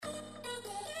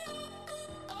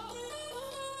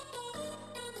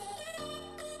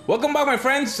Welcome back, my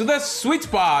friends, to the sweet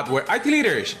spot where IT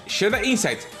leaders share their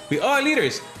insights with other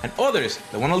leaders and others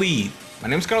that want to lead. My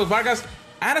name is Carlos Vargas,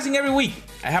 and as in every week,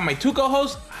 I have my two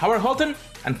co-hosts, Howard Holton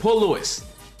and Paul Lewis.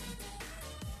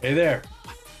 Hey there.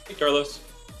 Hey, Carlos.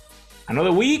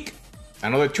 Another week,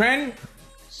 another trend,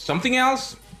 something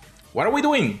else. What are we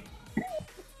doing?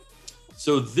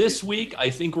 So this week, I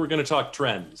think we're going to talk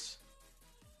trends.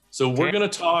 So we're going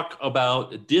to talk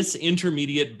about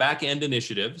disintermediate back-end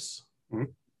initiatives,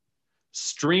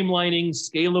 streamlining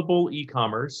scalable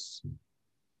e-commerce,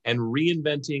 and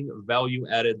reinventing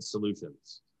value-added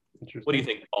solutions. What do you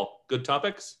think, Paul? Good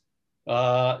topics?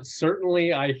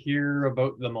 Certainly, I hear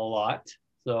about them a lot.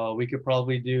 So we could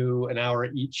probably do an hour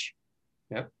each.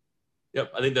 Yep,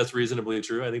 I think that's reasonably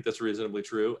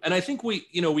true. And I think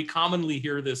we commonly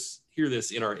hear this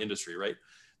in our industry, right?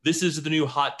 This is the new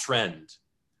hot trend,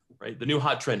 right? The new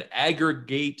hot trend,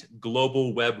 aggregate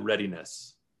global web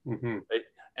readiness, right?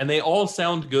 And they all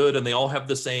sound good and they all have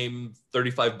the same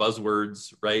 35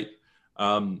 buzzwords, right?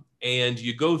 And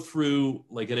you go through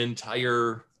like an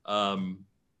entire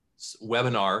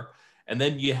webinar, and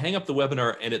then you hang up the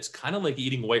webinar and it's kind of like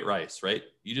eating white rice, right?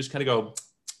 You just kind of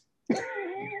go,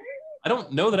 I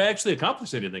don't know that I actually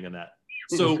accomplished anything in that.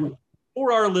 So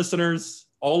for our listeners,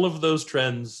 all of those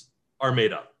trends are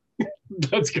made up.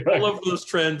 That's correct. All of those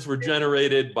trends were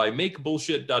generated by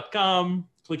makebullshit.com,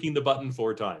 clicking the button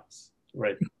 4 times.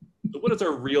 Right. So what is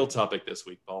our real topic this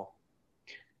week, Paul?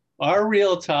 Our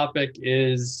real topic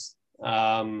is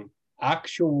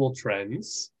actual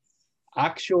trends,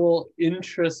 actual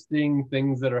interesting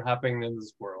things that are happening in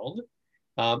this world,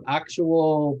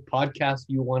 actual podcasts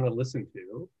you want to listen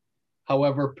to,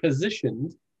 however,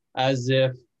 positioned as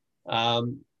if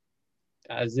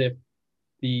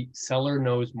the seller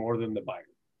knows more than the buyer,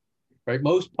 right?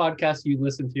 Most podcasts you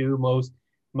listen to, most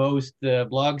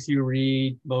blogs you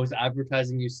read, most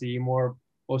advertising you see,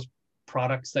 most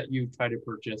products that you try to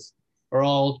purchase are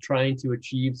all trying to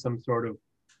achieve some sort of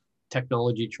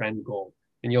technology trend goal.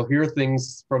 And you'll hear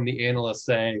things from the analysts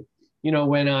say,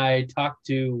 when I talk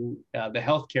to the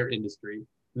healthcare industry,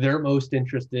 they're most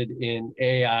interested in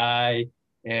AI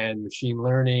and machine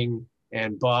learning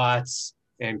and bots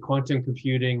and quantum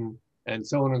computing and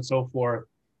so on and so forth.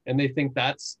 And they think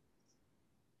that's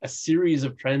a series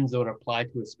of trends that would apply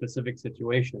to a specific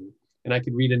situation. And I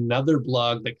could read another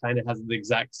blog that kind of has the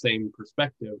exact same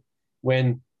perspective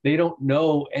when they don't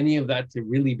know any of that to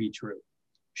really be true.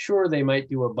 Sure, they might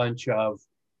do a bunch of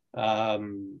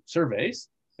surveys,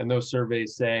 and those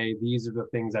surveys say, these are the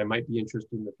things I might be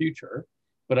interested in the future,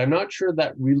 but I'm not sure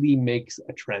that really makes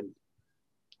a trend.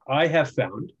 I have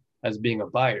found, as being a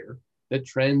buyer, that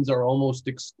trends are almost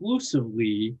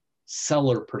exclusively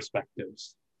seller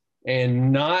perspectives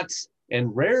and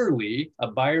rarely a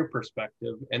buyer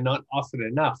perspective, and not often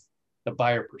enough the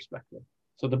buyer perspective.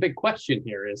 So the big question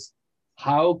here is,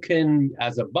 how can,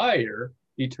 as a buyer,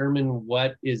 determine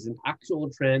what is an actual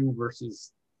trend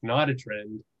versus not a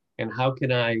trend, and how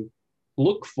can I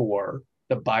look for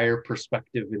the buyer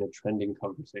perspective in a trending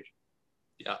conversation?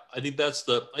 Yeah, I think that's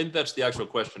the actual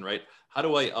question, right? How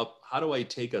do I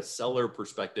take a seller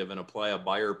perspective and apply a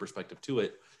buyer perspective to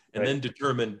it, and then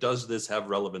determine, does this have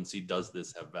relevancy? Does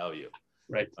this have value?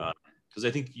 Right. Because I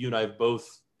think you and I have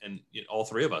both, and all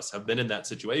three of us have been in that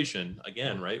situation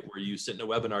again, right? Where you sit in a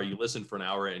webinar, you listen for an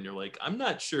hour, and you're like, I'm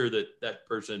not sure that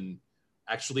person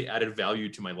actually added value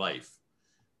to my life.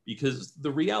 Because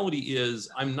the reality is,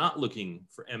 I'm not looking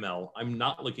for ML, I'm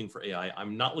not looking for AI,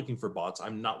 I'm not looking for bots,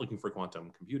 I'm not looking for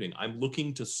quantum computing. I'm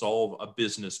looking to solve a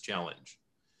business challenge.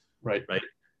 Right.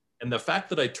 And the fact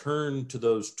that I turn to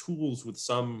those tools with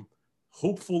some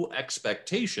hopeful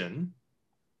expectation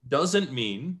doesn't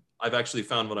mean I've actually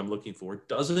found what I'm looking for,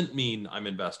 doesn't mean I'm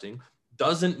investing,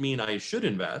 doesn't mean I should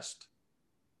invest,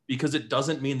 because it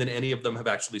doesn't mean that any of them have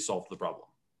actually solved the problem.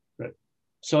 Right.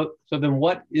 So then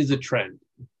what is a trend?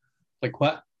 Like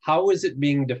how is it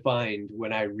being defined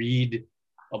when I read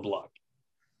a blog?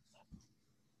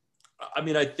 I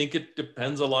mean, I think it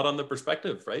depends a lot on the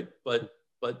perspective, right? But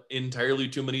entirely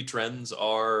too many trends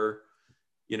are,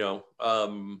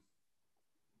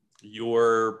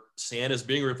 your SAN is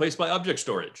being replaced by object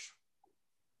storage.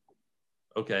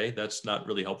 Okay, that's not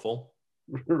really helpful.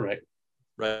 Right.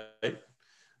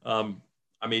 I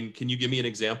mean, can you give me an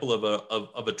example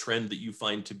of a trend that you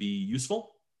find to be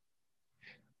useful?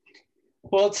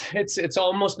 Well, it's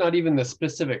almost not even the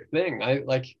specific thing.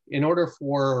 In order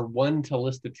for one to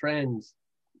list a trend,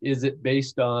 is it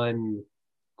based on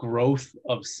growth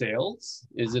of sales?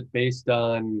 Is it based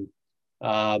on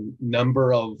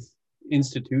number of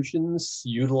institutions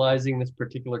utilizing this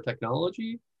particular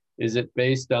technology? Is it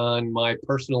based on my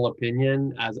personal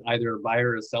opinion as either a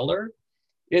buyer or a seller?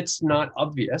 It's not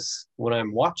obvious when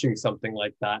I'm watching something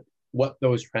like that what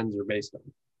those trends are based on.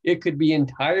 It could be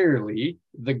entirely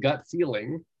the gut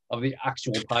feeling of the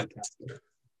actual podcaster.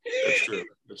 That's true.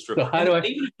 That's true. So how do I?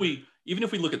 Even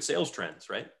if we look at sales trends,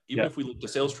 right? Even if we look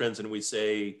at sales trends and we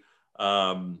say,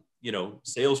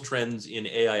 sales trends in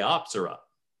AI ops are up.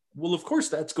 Well, of course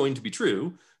that's going to be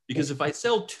true, because if I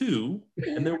sell 2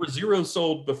 and there were 0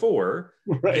 sold before,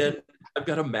 then I've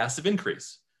got a massive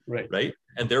increase, right?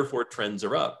 And therefore trends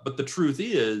are up. But the truth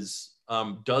is,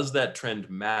 does that trend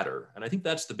matter? And I think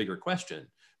that's the bigger question,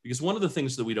 because one of the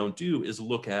things that we don't do is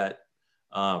look at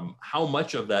how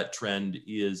much of that trend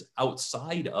is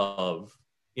outside of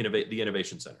the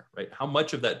innovation center, right? How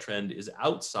much of that trend is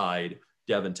outside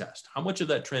dev and test? How much of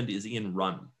that trend is in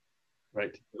run?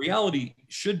 Right. Reality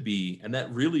should be, and that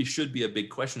really should be a big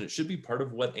question. It should be part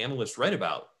of what analysts write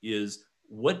about, is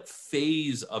what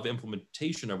phase of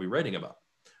implementation are we writing about?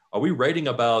 Are we writing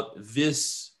about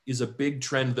this is a big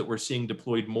trend that we're seeing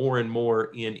deployed more and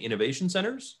more in innovation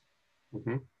centers?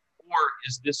 Mm-hmm. Or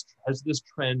has this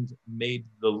trend made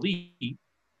the leap,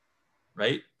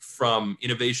 right, from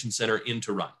innovation center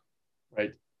into run?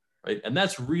 Right. And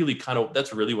that's really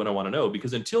what I want to know,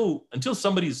 because until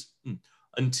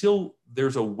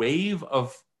there's a wave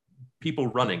of people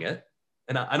running it,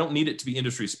 and I don't need it to be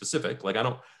industry specific. Like I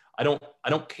don't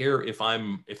care if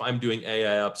I'm doing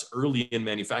AI ops early in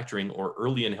manufacturing or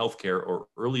early in healthcare or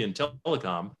early in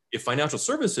telecom. If financial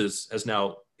services has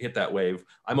now hit that wave,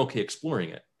 I'm okay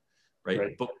exploring it.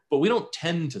 Right. But we don't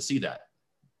tend to see that.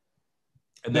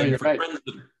 And then for trends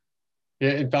that,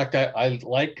 yeah, in fact, I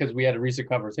like, because we had a recent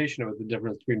conversation about the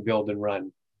difference between build and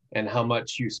run, and how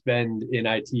much you spend in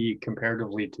IT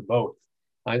comparatively to both,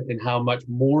 and how much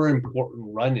more important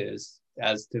run is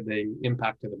as to the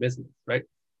impact of the business, right?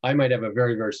 I might have a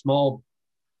very, very small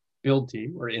build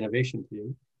team or innovation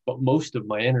team, but most of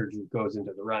my energy goes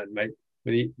into the run, right?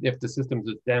 But if the systems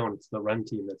is down, it's the run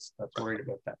team that's worried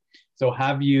about that. So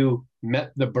have you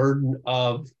met the burden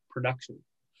of production?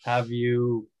 Have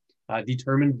you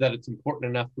determined that it's important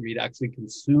enough for me to actually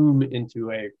consume into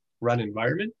a run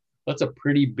environment? That's a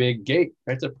pretty big gate,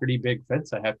 right? It's a pretty big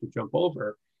fence I have to jump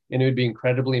over. And it would be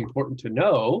incredibly important to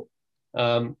know,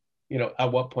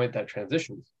 at what point that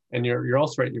transitions. And you're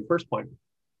also right in your first point,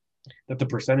 that the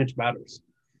percentage matters.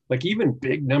 Like even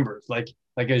big numbers, like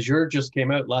Azure just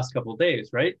came out last couple of days,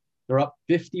 right? They're up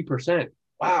 50%.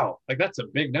 Wow, like that's a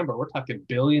big number. We're talking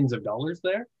billions of dollars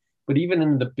there. But even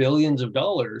in the billions of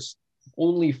dollars,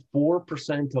 only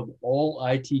 4% of all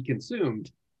IT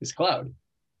consumed is cloud.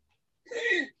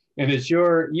 And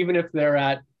Azure, even if they're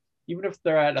at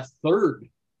a third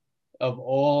of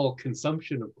all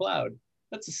consumption of cloud,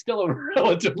 that's still a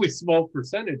relatively small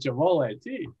percentage of all IT.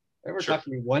 We're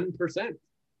talking 1%.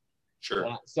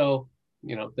 Sure. So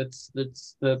that's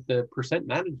the percent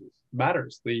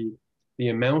matters. The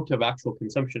amount of actual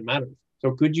consumption matters.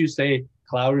 So could you say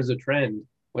cloud is a trend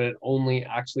when it only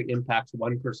actually impacts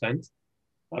 1%?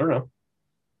 I don't know.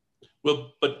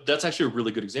 Well, but that's actually a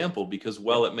really good example, because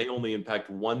while it may only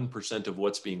impact 1% of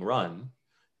what's being run,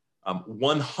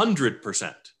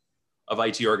 100% of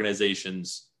IT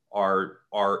organizations are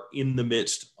in the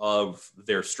midst of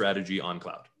their strategy on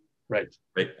cloud. Right.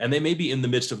 And they may be in the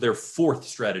midst of their 4th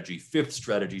strategy, 5th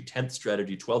strategy, 10th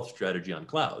strategy, 12th strategy on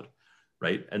cloud.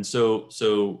 Right. And so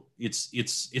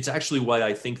it's actually why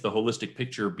I think the holistic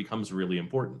picture becomes really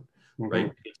important. Mm-hmm.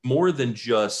 Right. It's more than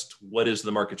just what is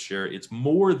the market share. It's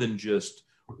more than just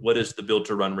what is the build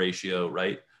to run ratio.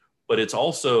 Right. But it's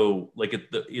also like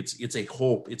it's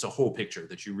a whole picture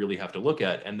that you really have to look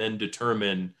at, and then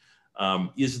determine,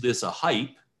 is this a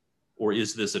hype or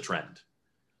is this a trend?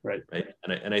 Right.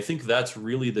 And I think that's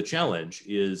really the challenge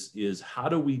is how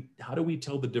do we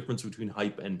tell the difference between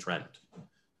hype and trend?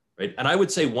 Right. And I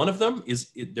would say one of them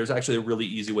is there's actually a really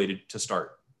easy way to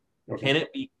start. Okay. Can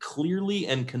it be clearly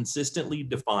and consistently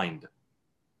defined?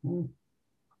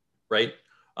 Right.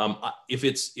 If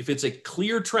it's a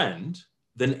clear trend,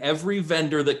 then every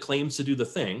vendor that claims to do the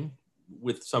thing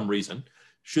with some reason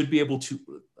should be able to,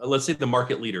 let's say the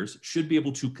market leaders should be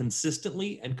able to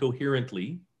consistently and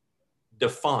coherently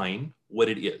define what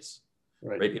it is.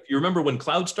 Right. If you remember when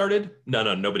cloud started,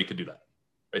 nobody could do that.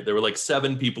 Right. There were like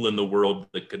 7 people in the world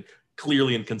that could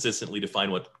clearly and consistently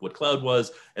define what cloud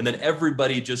was. And then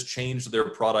everybody just changed their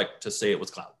product to say it was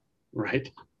cloud.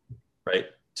 Right.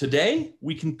 Today,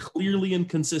 we can clearly and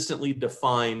consistently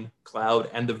define cloud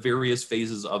and the various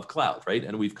phases of cloud. Right.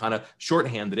 And we've kind of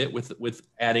shorthanded it with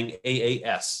adding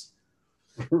AAS.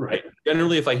 Right.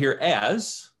 Generally, if I hear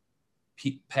PaaS,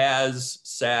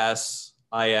 SaaS,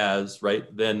 IaaS,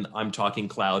 right? Then I'm talking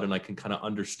cloud, and I can kind of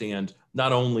understand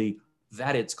not only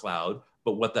that it's cloud,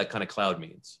 but what that kind of cloud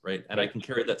means, right? And I can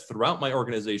carry that throughout my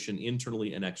organization,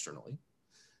 internally and externally.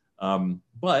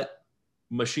 But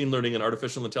machine learning and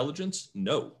artificial intelligence,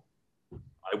 no.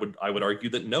 I would argue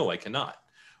that no, I cannot,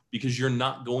 because you're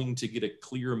not going to get a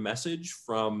clear message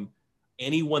from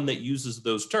anyone that uses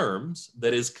those terms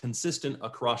that is consistent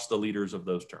across the leaders of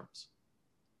those terms,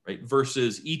 right?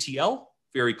 Versus ETL,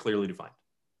 very clearly defined.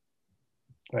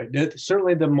 Right.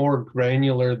 Certainly, the more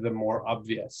granular, the more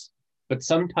obvious. But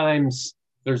sometimes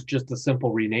there's just a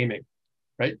simple renaming,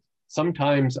 right?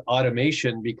 Sometimes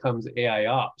automation becomes AI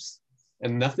ops,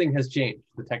 and nothing has changed.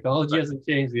 The technology hasn't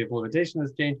changed. The implementation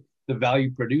has changed. The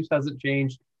value produced hasn't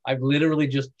changed. I've literally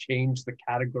just changed the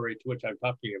category to which I'm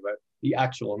talking about, the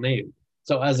actual name.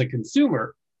 So as a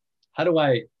consumer, how do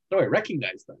I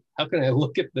recognize that? How can I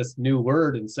look at this new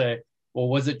word and say, well,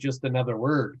 was it just another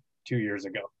word 2 years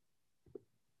ago?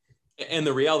 And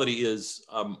the reality is,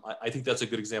 I think that's a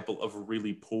good example of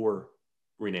really poor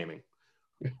renaming,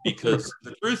 because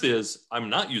the truth is, I'm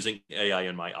not using AI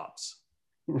in my ops.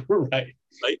 Right.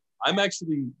 I'm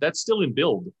actually, that's still in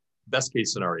build, best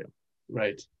case scenario.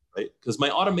 Right. Because my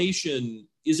automation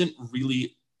isn't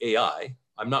really AI.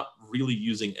 I'm not really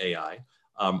using AI.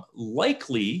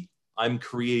 Likely, I'm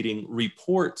creating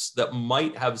reports that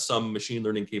might have some machine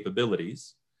learning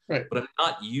capabilities, right, but I'm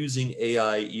not using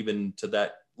AI even to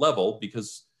that level,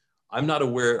 because I'm not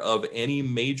aware of any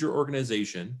major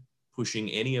organization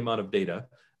pushing any amount of data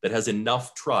that has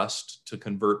enough trust to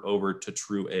convert over to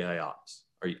true AI ops.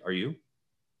 Are you?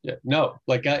 Yeah, no,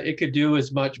 like it could do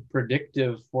as much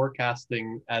predictive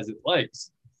forecasting as it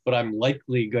likes, but I'm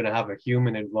likely going to have a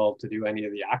human involved to do any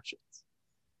of the actions.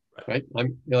 Right?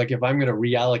 I'm like, if I'm going to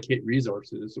reallocate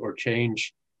resources or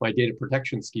change my data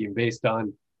protection scheme based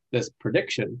on this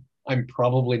prediction, I'm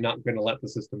probably not going to let the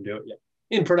system do it yet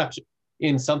in production,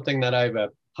 in something that I have a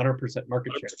 100%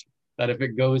 market share. That if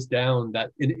it goes down, that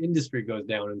an industry goes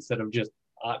down instead of just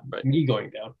me going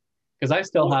down, because I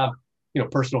still have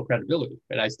personal credibility,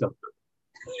 and I still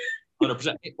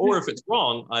 100%. Or if it's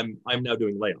wrong, I'm now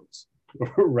doing layoffs.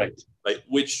 right,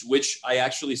 which I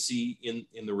actually see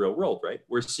in the real world. Right,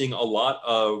 we're seeing a lot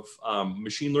of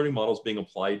machine learning models being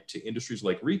applied to industries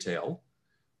like retail,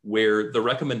 where the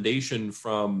recommendation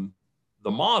from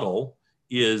the model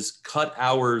is cut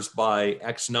hours by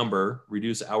X number,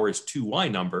 reduce hours to Y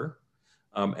number,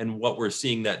 and what we're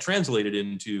seeing that translated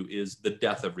into is the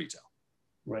death of retail.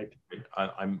 Right.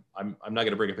 I'm not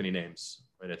going to bring up any names.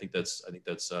 Right. I think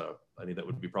that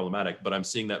would be problematic. But I'm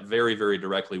seeing that very, very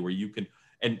directly, where you can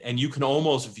and you can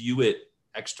almost view it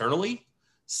externally,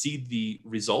 see the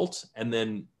result, and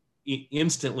then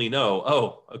instantly know,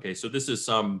 oh, okay, so this is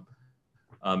some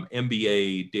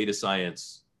MBA data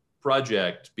science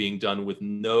project being done with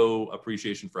no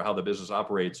appreciation for how the business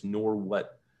operates, nor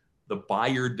what the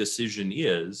buyer decision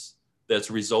is,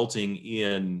 that's resulting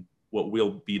in what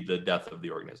will be the death of the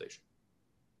organization.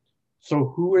 So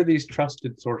who are these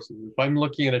trusted sources? If I'm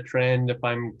looking at a trend, if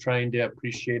I'm trying to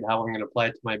appreciate how I'm going to apply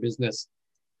it to my business,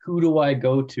 who do I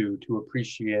go to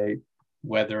appreciate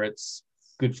whether it's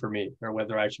good for me, or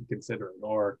whether I should consider it,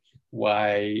 or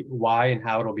why and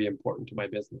how it'll be important to my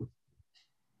business?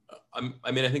 I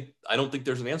don't think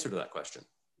there's an answer to that question,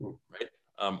 right?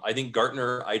 I think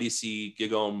Gartner, IDC,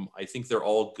 GigaOM, I think they're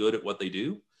all good at what they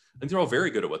do. I think they're all very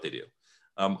good at what they do.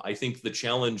 I think the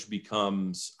challenge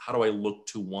becomes, how do I look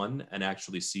to one and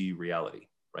actually see reality,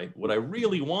 right? What I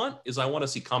really want is, I want to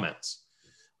see comments.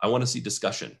 I want to see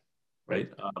discussion, right?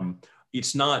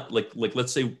 It's not like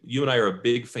let's say you and I are a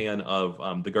big fan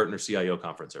of the Gartner CIO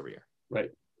conference every year.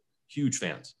 Right. Huge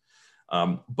fans.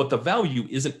 But the value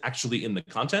isn't actually in the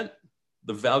content.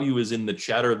 The value is in the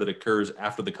chatter that occurs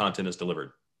after the content is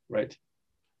delivered. Right.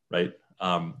 Right.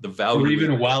 The value, or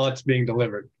even while it's being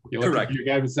delivered. You look correct. at your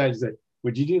guy beside you, say,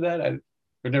 would you do that? I've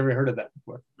never heard of that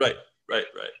before. Right.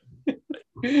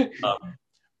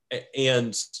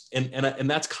 And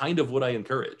that's kind of what I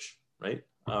encourage, right?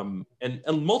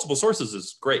 And multiple sources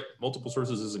is great. Multiple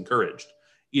sources is encouraged.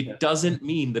 It doesn't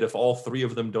mean that if all three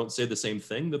of them don't say the same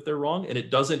thing, that they're wrong. And it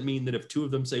doesn't mean that if two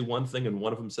of them say one thing and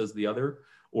one of them says the other,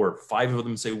 or five of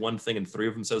them say one thing and three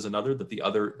of them says another, that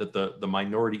the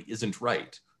minority isn't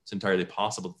right. It's entirely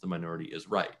possible that the minority is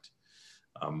right.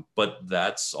 But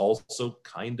that's also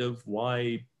kind of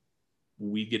why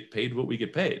we get paid what we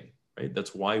get paid, right?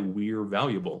 That's why we're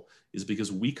valuable, is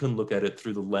because we can look at it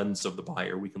through the lens of the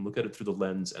buyer. We can look at it through the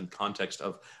lens and context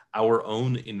of our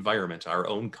own environment, our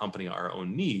own company, our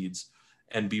own needs,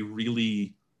 and be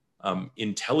really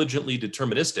intelligently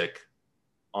deterministic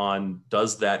on,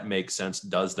 does that make sense?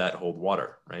 Does that hold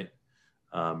water, right?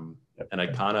 And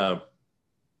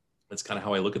that's kind of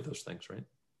how I look at those things, right?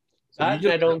 So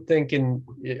I don't think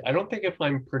if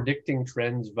I'm predicting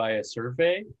trends via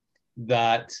survey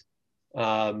that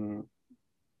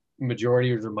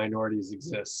majorities or minorities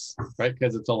exists, right?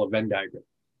 Because it's all a Venn diagram.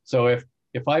 So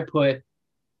if I put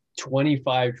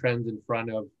 25 trends in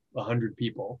front of 100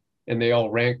 people and they all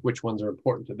rank which ones are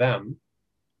important to them,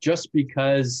 just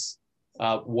because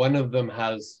one of them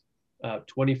has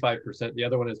 25%, the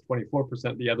other one has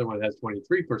 24%, the other one has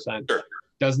 23%, Sure.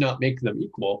 does not make them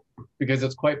equal, because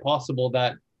it's quite possible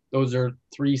that those are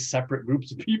three separate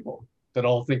groups of people that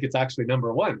all think it's actually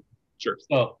number one. Sure.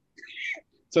 So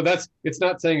it's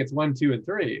not saying it's 1, 2, and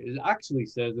 3. It actually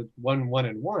says it's 1, 1,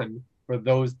 and 1 for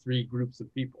those three groups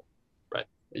of people. Right.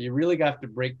 You really have to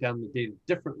break down the data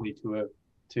differently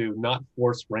to not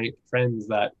force rank trends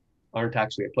that aren't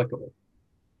actually applicable.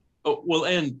 Oh, well,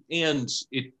 and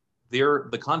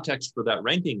the context for that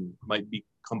ranking might be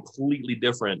completely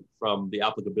different from the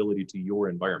applicability to your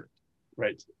environment.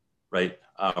 Right. Right.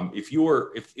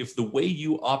 If the way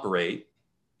you operate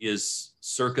is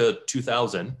circa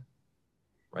 2000,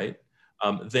 right,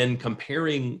 then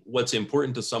comparing what's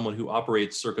important to someone who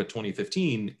operates circa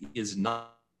 2015 is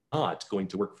not going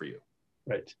to work for you.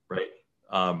 Right. Right.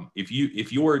 If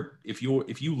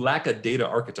you lack a data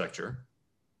architecture,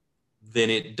 then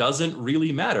it doesn't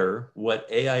really matter what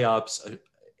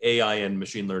AI and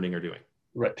machine learning are doing.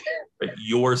 Right.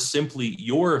 Your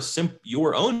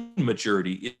own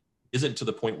maturity isn't to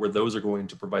the point where those are going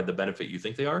to provide the benefit you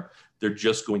think they are. They're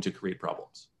just going to create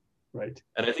problems. Right.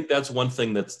 And I think that's one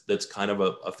thing that's kind of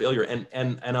a failure. And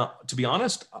to be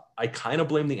honest, I kind of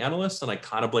blame the analysts and I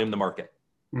kind of blame the market.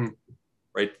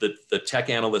 Right. The tech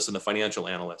analysts and the financial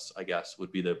analysts, I guess,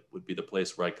 would be the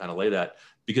place where I kind of lay that,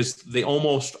 because they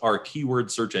almost are keyword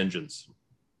search engines.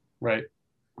 Right.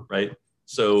 Right.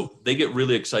 So they get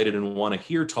really excited and want to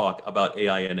hear talk about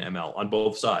AI and ML on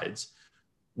both sides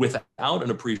without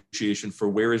an appreciation for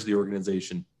where is the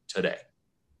organization today.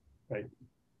 Right.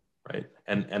 Right.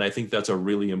 And I think that's a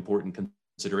really important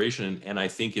consideration. And I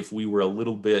think if we were a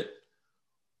little bit,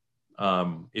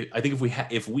 I think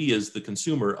if we as the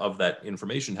consumer of that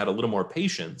information had a little more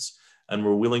patience and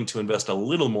were willing to invest a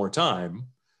little more time,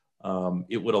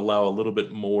 it would allow a little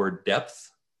bit more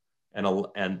depth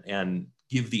and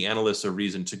give the analysts a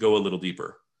reason to go a little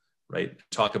deeper, right?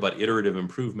 Talk about iterative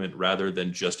improvement rather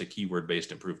than just a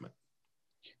keyword-based improvement.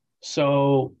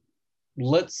 So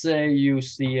let's say you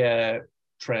see a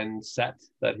trend set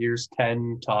that here's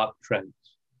 10 top trends,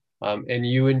 and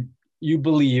you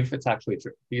believe it's actually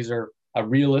true. These are a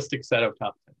realistic set of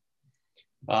top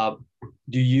 10.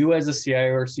 Do you as a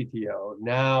CIO or CTO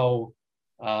now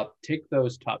take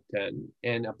those top 10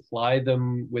 and apply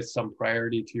them with some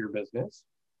priority to your business?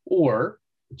 Or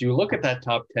do you look at that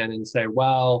top 10 and say,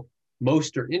 well,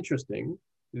 most are interesting.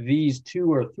 These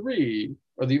 2 or 3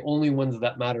 are the only ones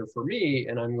that matter for me,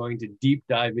 and I'm going to deep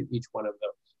dive in each one of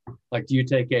those. Like, do you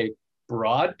take a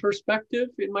broad perspective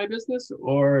in my business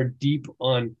or deep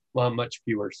on much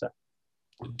fewer sets?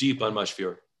 Deep on much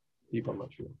fewer. Deep on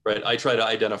much fewer. Right. I try to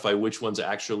identify which ones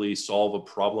actually solve a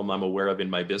problem I'm aware of in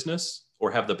my business or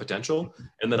have the potential,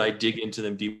 and then I dig into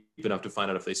them deep enough to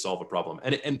find out if they solve a problem.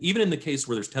 And even in the case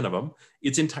where there's 10 of them,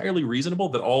 it's entirely reasonable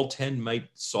that all 10 might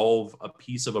solve a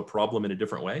piece of a problem in a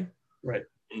different way. Right.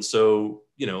 And so,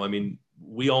 I mean,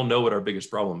 we all know what our biggest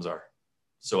problems are.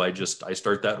 So I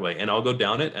start that way, and I'll go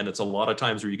down it. And it's a lot of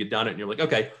times where you get down it and you're like,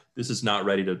 okay, this is not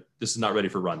ready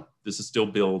for run. This is still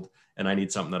build, and I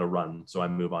need something that'll run. So I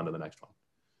move on to the next one.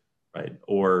 Right.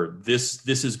 Or this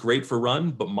is great for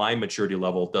run, but my maturity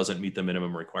level doesn't meet the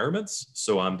minimum requirements.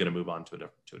 So I'm going to move on to a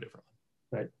different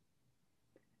one. Right.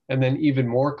 And then even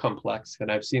more complex,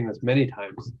 and I've seen this many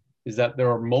times, is that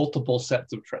there are multiple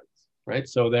sets of trends, right?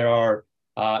 So there are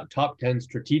top 10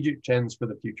 strategic trends for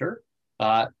the future,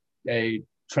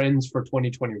 trends for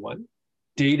 2021,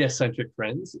 data-centric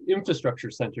trends,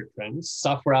 infrastructure-centric trends,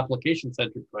 software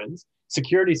application-centric trends,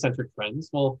 security-centric trends.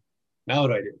 Well, now what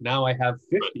do I do? Now I have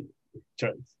 50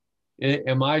 trends.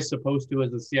 Am I supposed to,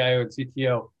 as a CIO and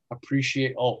CTO,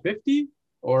 appreciate all 50?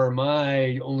 Or am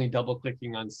I only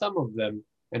double-clicking on some of them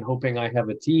and hoping I have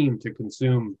a team to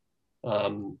consume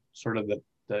sort of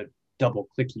the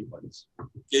double-clicky ones?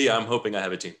 Yeah, I'm hoping I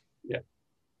have a team. Yeah.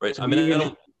 Right. So I mean,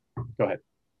 go ahead.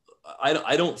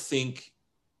 I don't think,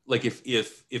 like,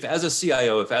 if as a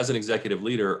CIO, if as an executive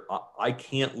leader, I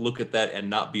can't look at that and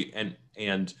not be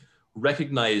and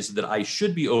recognize that I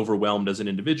should be overwhelmed as an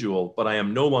individual, but I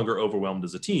am no longer overwhelmed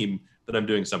as a team, that I'm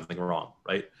doing something wrong,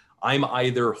 right? I'm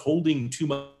either holding too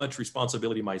much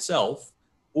responsibility myself,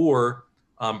 or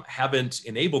haven't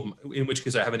enabled, in which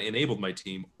case I haven't enabled my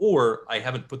team, or I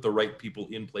haven't put the right people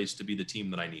in place to be the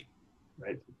team that I need.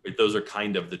 Right. Those are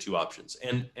kind of the two options.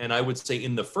 And I would say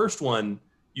in the first one,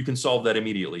 you can solve that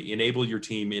immediately. Enable your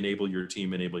team, enable your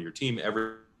team, enable your team.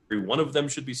 Every one of them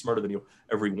should be smarter than you.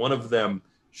 Every one of them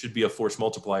should be a force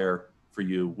multiplier for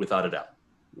you without a doubt.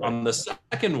 Right. On the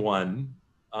second one,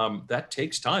 that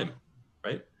takes time,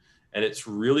 right? And it's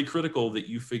really critical that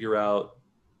you figure out,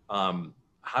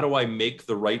 how do I make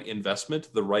the right investment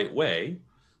the right way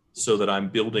so that I'm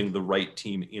building the right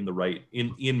team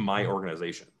in my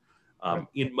organization.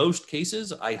 In most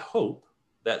cases, I hope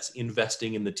that's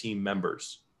investing in the team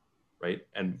members, right?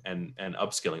 And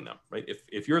upskilling them, right?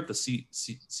 If you're at the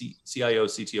CIO,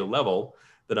 CTO level,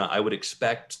 then I would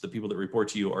expect the people that report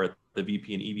to you are at the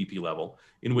VP and EVP level,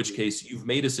 in which case you've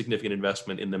made a significant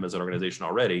investment in them as an organization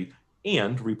already,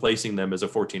 and replacing them as a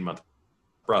 14-month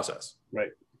process. Right.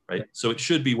 So it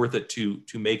should be worth it to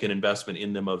make an investment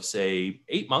in them of, say,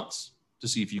 8 months to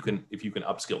see if you can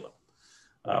upskill them.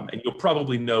 And you'll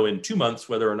probably know in 2 months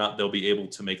whether or not they'll be able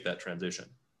to make that transition.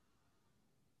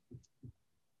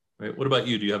 Right. What about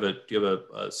you? Do you have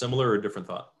a similar or different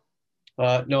thought?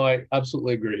 No, I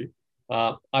absolutely agree.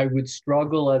 I would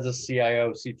struggle as a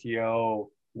CIO, CTO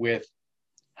with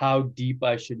how deep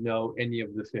I should know any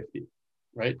of the 50,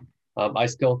 right? I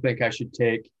still think I should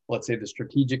take, let's say, the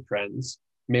strategic trends,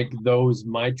 make those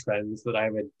my trends that I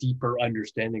have a deeper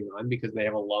understanding on because they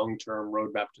have a long-term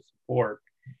roadmap to support.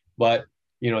 But,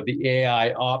 the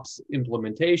AI ops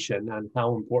implementation and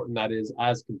how important that is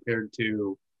as compared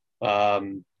to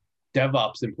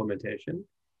DevOps implementation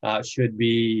should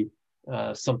be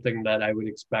something that I would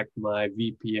expect my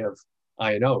VP of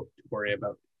I&O to worry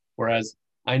about. Whereas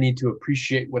I need to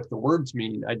appreciate what the words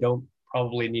mean. I don't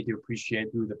probably need to appreciate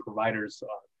who the providers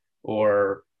are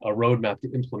or a roadmap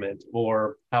to implement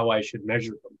or how I should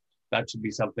measure them. That should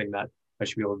be something that I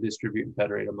should be able to distribute and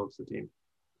federate amongst the team.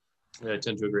 Yeah, I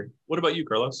tend to agree. What about you,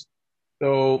 Carlos?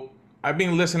 So I've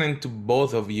been listening to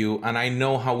both of you, and I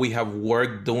know how we have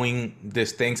worked doing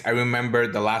these things. I remember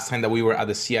the last time that we were at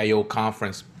the CIO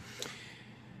conference.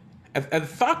 A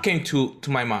thought came to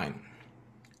my mind.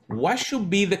 What should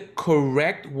be the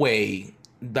correct way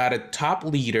that a top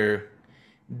leader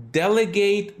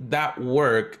delegate that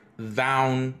work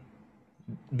down?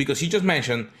 Because you just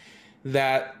mentioned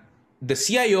that the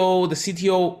CIO, the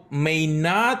CTO may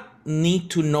not need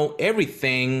to know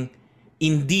everything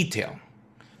in detail,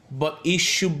 but he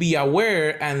should be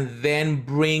aware and then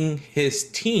bring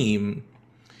his team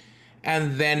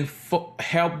and then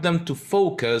help them to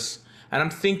focus. And I'm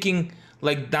thinking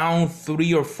like down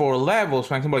 3 or 4 levels.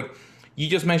 For example, like you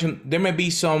just mentioned, there may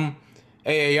be some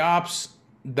AI ops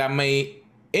that may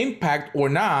impact or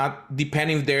not,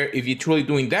 depending if you're truly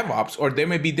doing DevOps, or there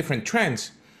may be different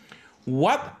trends.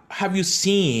 What have you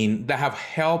seen that have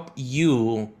helped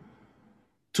you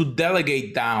to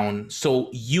delegate down so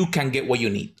you can get what you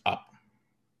need up?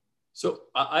 So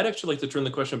I'd actually like to turn the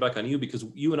question back on you, because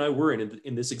you and I were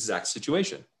in this exact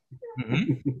situation.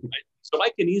 Mm-hmm. So I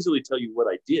can easily tell you what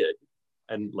I did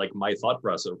and like my thought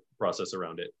process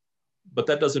around it, but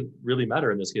that doesn't really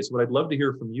matter in this case. What I'd love to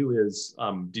hear from you is,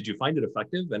 did you find it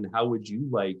effective, and how would you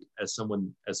like, as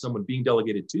someone being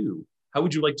delegated to, how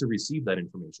would you like to receive that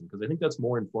information? Because I think that's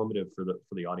more informative for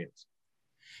the audience.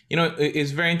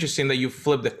 It's very interesting that you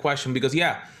flipped the question, because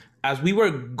as we were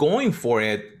going for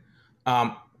it,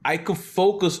 I could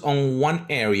focus on one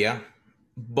area,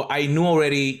 but I knew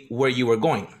already where you were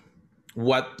going,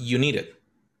 what you needed.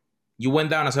 You went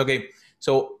down and said, okay,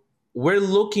 so we're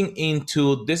looking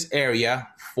into this area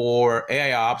for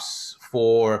AI ops,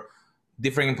 for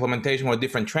different implementation or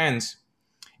different trends.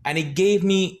 And it gave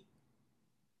me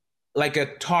like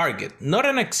a target, not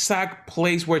an exact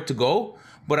place where to go,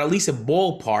 but at least a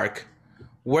ballpark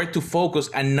where to focus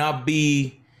and not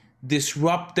be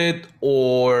disrupted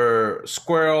or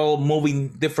squirrel moving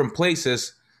different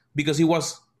places, because it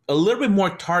was a little bit more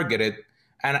targeted,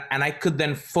 and I could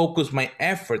then focus my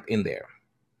effort in there.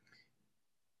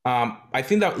 I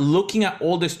think that looking at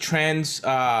all these trends,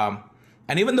 and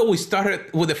even though we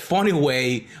started with a funny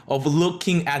way of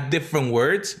looking at different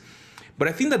words, but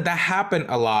I think that happened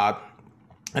a lot.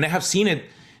 And I have seen it,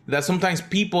 that sometimes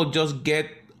people just get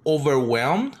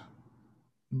overwhelmed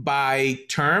by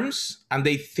terms and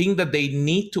they think that they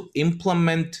need to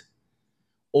implement,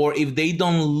 or if they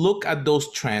don't look at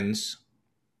those trends,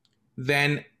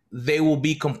 then they will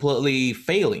be completely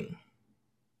failing.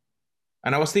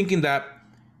 And I was thinking that,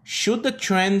 should the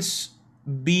trends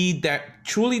be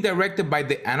truly directed by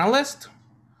the analyst,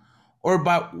 or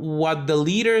by what the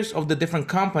leaders of the different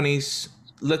companies,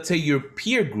 let's say your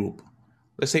peer group,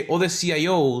 let's say other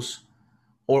CIOs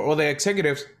or the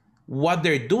executives what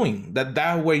they're doing.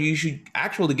 That where you should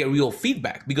actually get real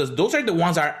feedback, because those are the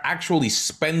ones that are actually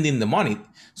spending the money.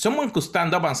 Someone could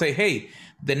stand up and say, hey,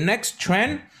 the next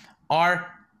trend are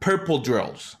purple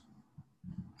drills.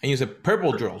 And you say,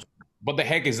 purple drills? What the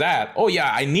heck is that? Oh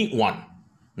yeah, I need one.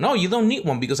 No, you don't need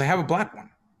one because I have a black one.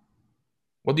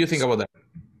 What do you think about that?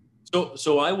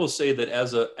 So I will say that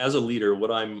as a leader,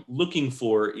 what I'm looking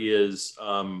for is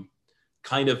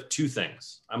kind of two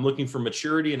things. I'm looking for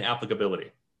maturity and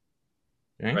applicability,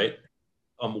 Okay. right?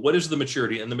 What is the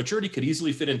maturity? And the maturity could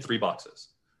easily fit in three boxes.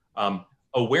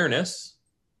 Awareness,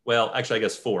 well, actually, I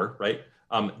guess four, right?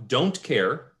 Don't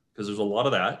care, because there's a lot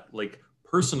of that. Like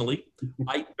personally,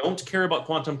 I don't care about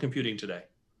quantum computing today.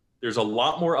 There's a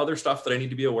lot more other stuff that I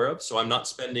need to be aware of. So I'm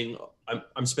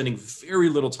spending very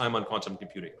little time on quantum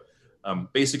computing.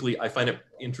 Basically, I find it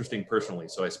interesting personally,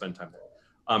 so I spend time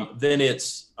there. Then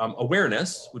it's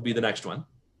awareness would be the next one,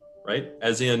 right?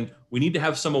 As in, we need to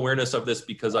have some awareness of this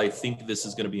because I think this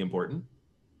is going to be important.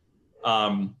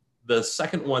 The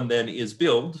second one then is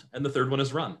build, and the third one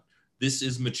is run. This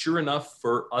is mature enough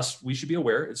for us. We should be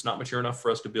aware. It's not mature enough for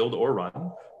us to build or run.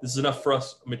 This is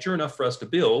mature enough for us to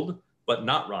build, but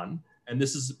not run. And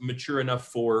this is mature enough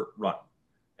for run.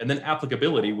 And then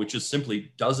applicability, which is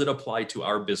simply, does it apply to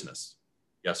our business?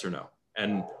 Yes or no?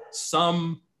 And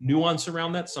some nuance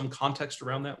around that, some context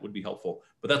around that would be helpful.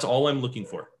 But that's all I'm looking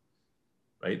for,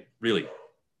 right? Really.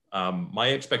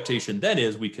 My expectation then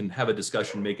is we can have a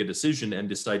discussion, make a decision, and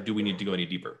decide, do we need to go any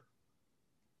deeper?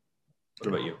 What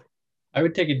about you? I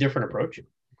would take a different approach.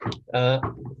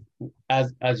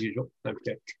 As usual. I'm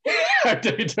kidding. I'd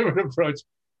take a different approach.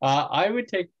 I would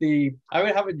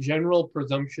have a general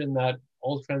presumption that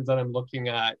all trends that I'm looking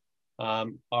at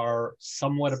are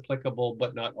somewhat applicable,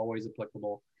 but not always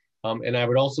applicable. And I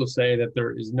would also say that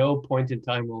there is no point in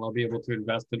time when I'll be able to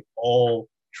invest in all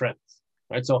trends,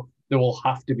 right? So there will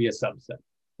have to be a subset,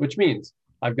 which means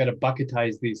I've got to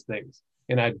bucketize these things.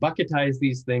 And I bucketize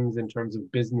these things in terms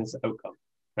of business outcome,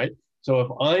 right? So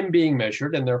if I'm being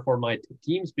measured, and therefore my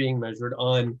team's being measured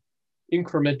on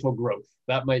incremental growth,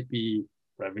 that might be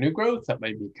revenue growth, that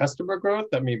might be customer growth,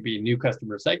 that may be new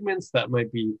customer segments, that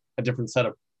might be a different set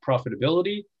of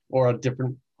profitability or a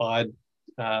different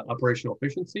operational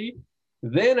efficiency,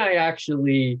 then I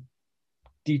actually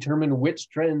determine which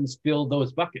trends fill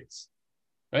those buckets,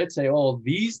 right? Say, oh,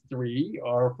 these three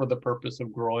are for the purpose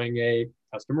of growing a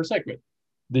customer segment.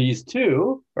 These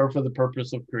two are for the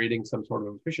purpose of creating some sort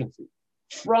of efficiency.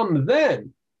 From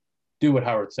then, do what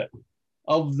Howard said.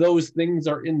 Of those things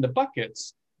are in the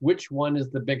buckets, which one is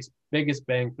the biggest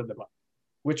bang for the buck?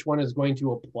 Which one is going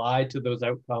to apply to those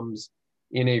outcomes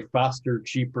in a faster,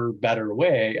 cheaper, better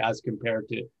way as compared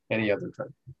to any other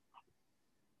trend?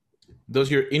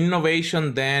 Does your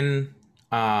innovation then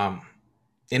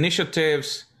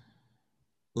initiatives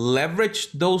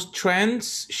leverage those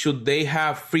trends? Should they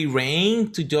have free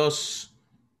reign to just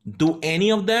do any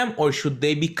of them, or should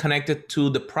they be connected to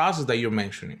the process that you're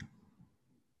mentioning?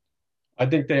 I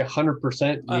think they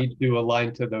 100% need to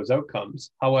align to those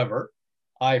outcomes. However,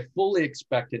 I fully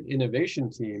expect an innovation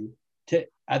team to,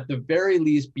 at the very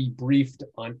least, be briefed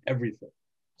on everything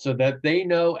so that they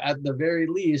know at the very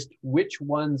least which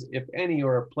ones, if any,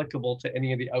 are applicable to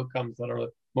any of the outcomes that are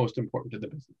most important to the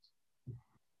business.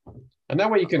 And that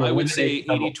way you can... I would say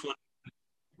 80-20.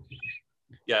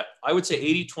 Yeah, I would say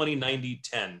 80-20,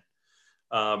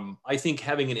 90-10. I think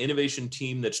having an innovation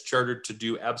team that's chartered to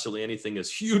do absolutely anything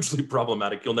is hugely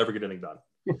problematic. You'll never get anything done.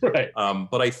 Right.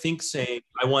 But I think saying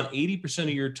I want 80% of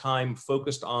your time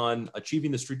focused on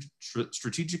achieving the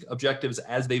strategic objectives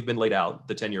as they've been laid out,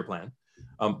 the 10-year plan.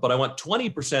 But I want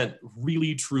 20%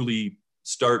 really, truly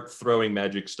start throwing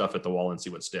magic stuff at the wall and see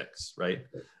what sticks, right?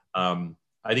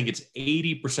 I think it's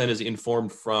 80% is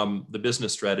informed from the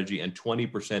business strategy and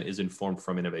 20% is informed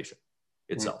from innovation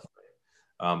itself.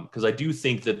 Because I do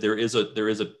think that there is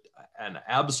an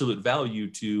absolute value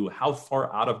to how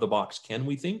far out of the box can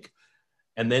we think,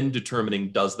 and then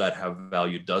determining, does that have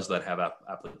value? Does that have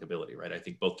applicability, right? I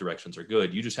think both directions are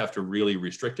good. You just have to really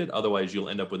restrict it. Otherwise, you'll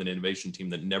end up with an innovation team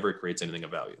that never creates anything of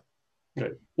value.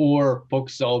 Right. Or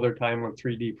focus all their time on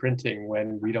 3D printing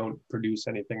when we don't produce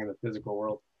anything in the physical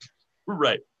world.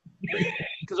 Right.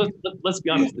 Because let's be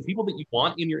honest, the people that you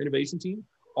want in your innovation team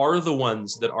are the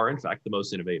ones that are, in fact, the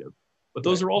most innovative. But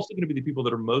those are also going to be the people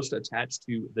that are most attached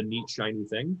to the neat, shiny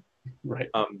thing, right?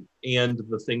 And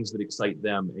the things that excite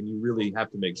them. And you really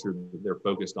have to make sure that they're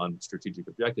focused on strategic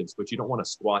objectives. But you don't want to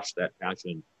squash that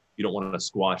passion. You don't want to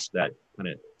squash that kind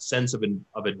of sense of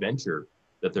adventure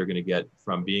that they're going to get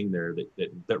from being there.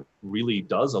 That really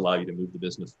does allow you to move the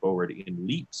business forward in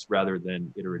leaps rather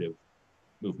than iterative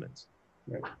movements.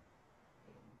 Right.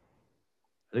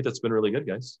 I think that's been really good,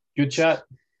 guys. Good chat.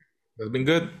 That's been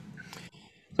good.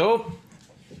 So,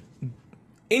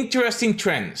 interesting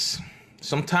trends.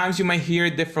 Sometimes you might hear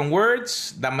different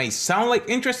words that may sound like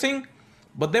interesting,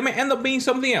 but they may end up being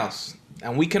something else.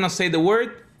 And we cannot say the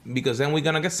word because then we're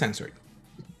going to get censored.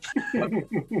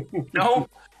 No,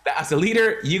 that as a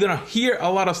leader, you're going to hear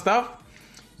a lot of stuff.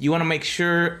 You want to make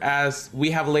sure, as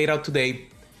we have laid out today,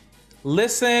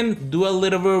 listen, do a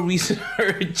little bit of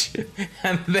research,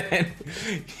 and then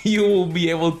you will be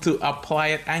able to apply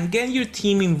it and get your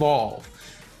team involved.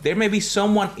 There may be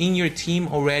someone in your team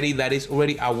already that is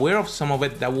already aware of some of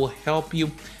it that will help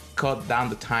you cut down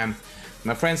the time.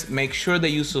 My friends, make sure that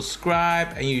you subscribe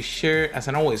and you share. As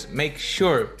always, make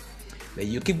sure that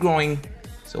you keep growing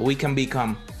so we can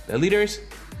become the leaders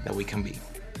that we can be.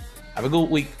 Have a good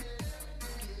week.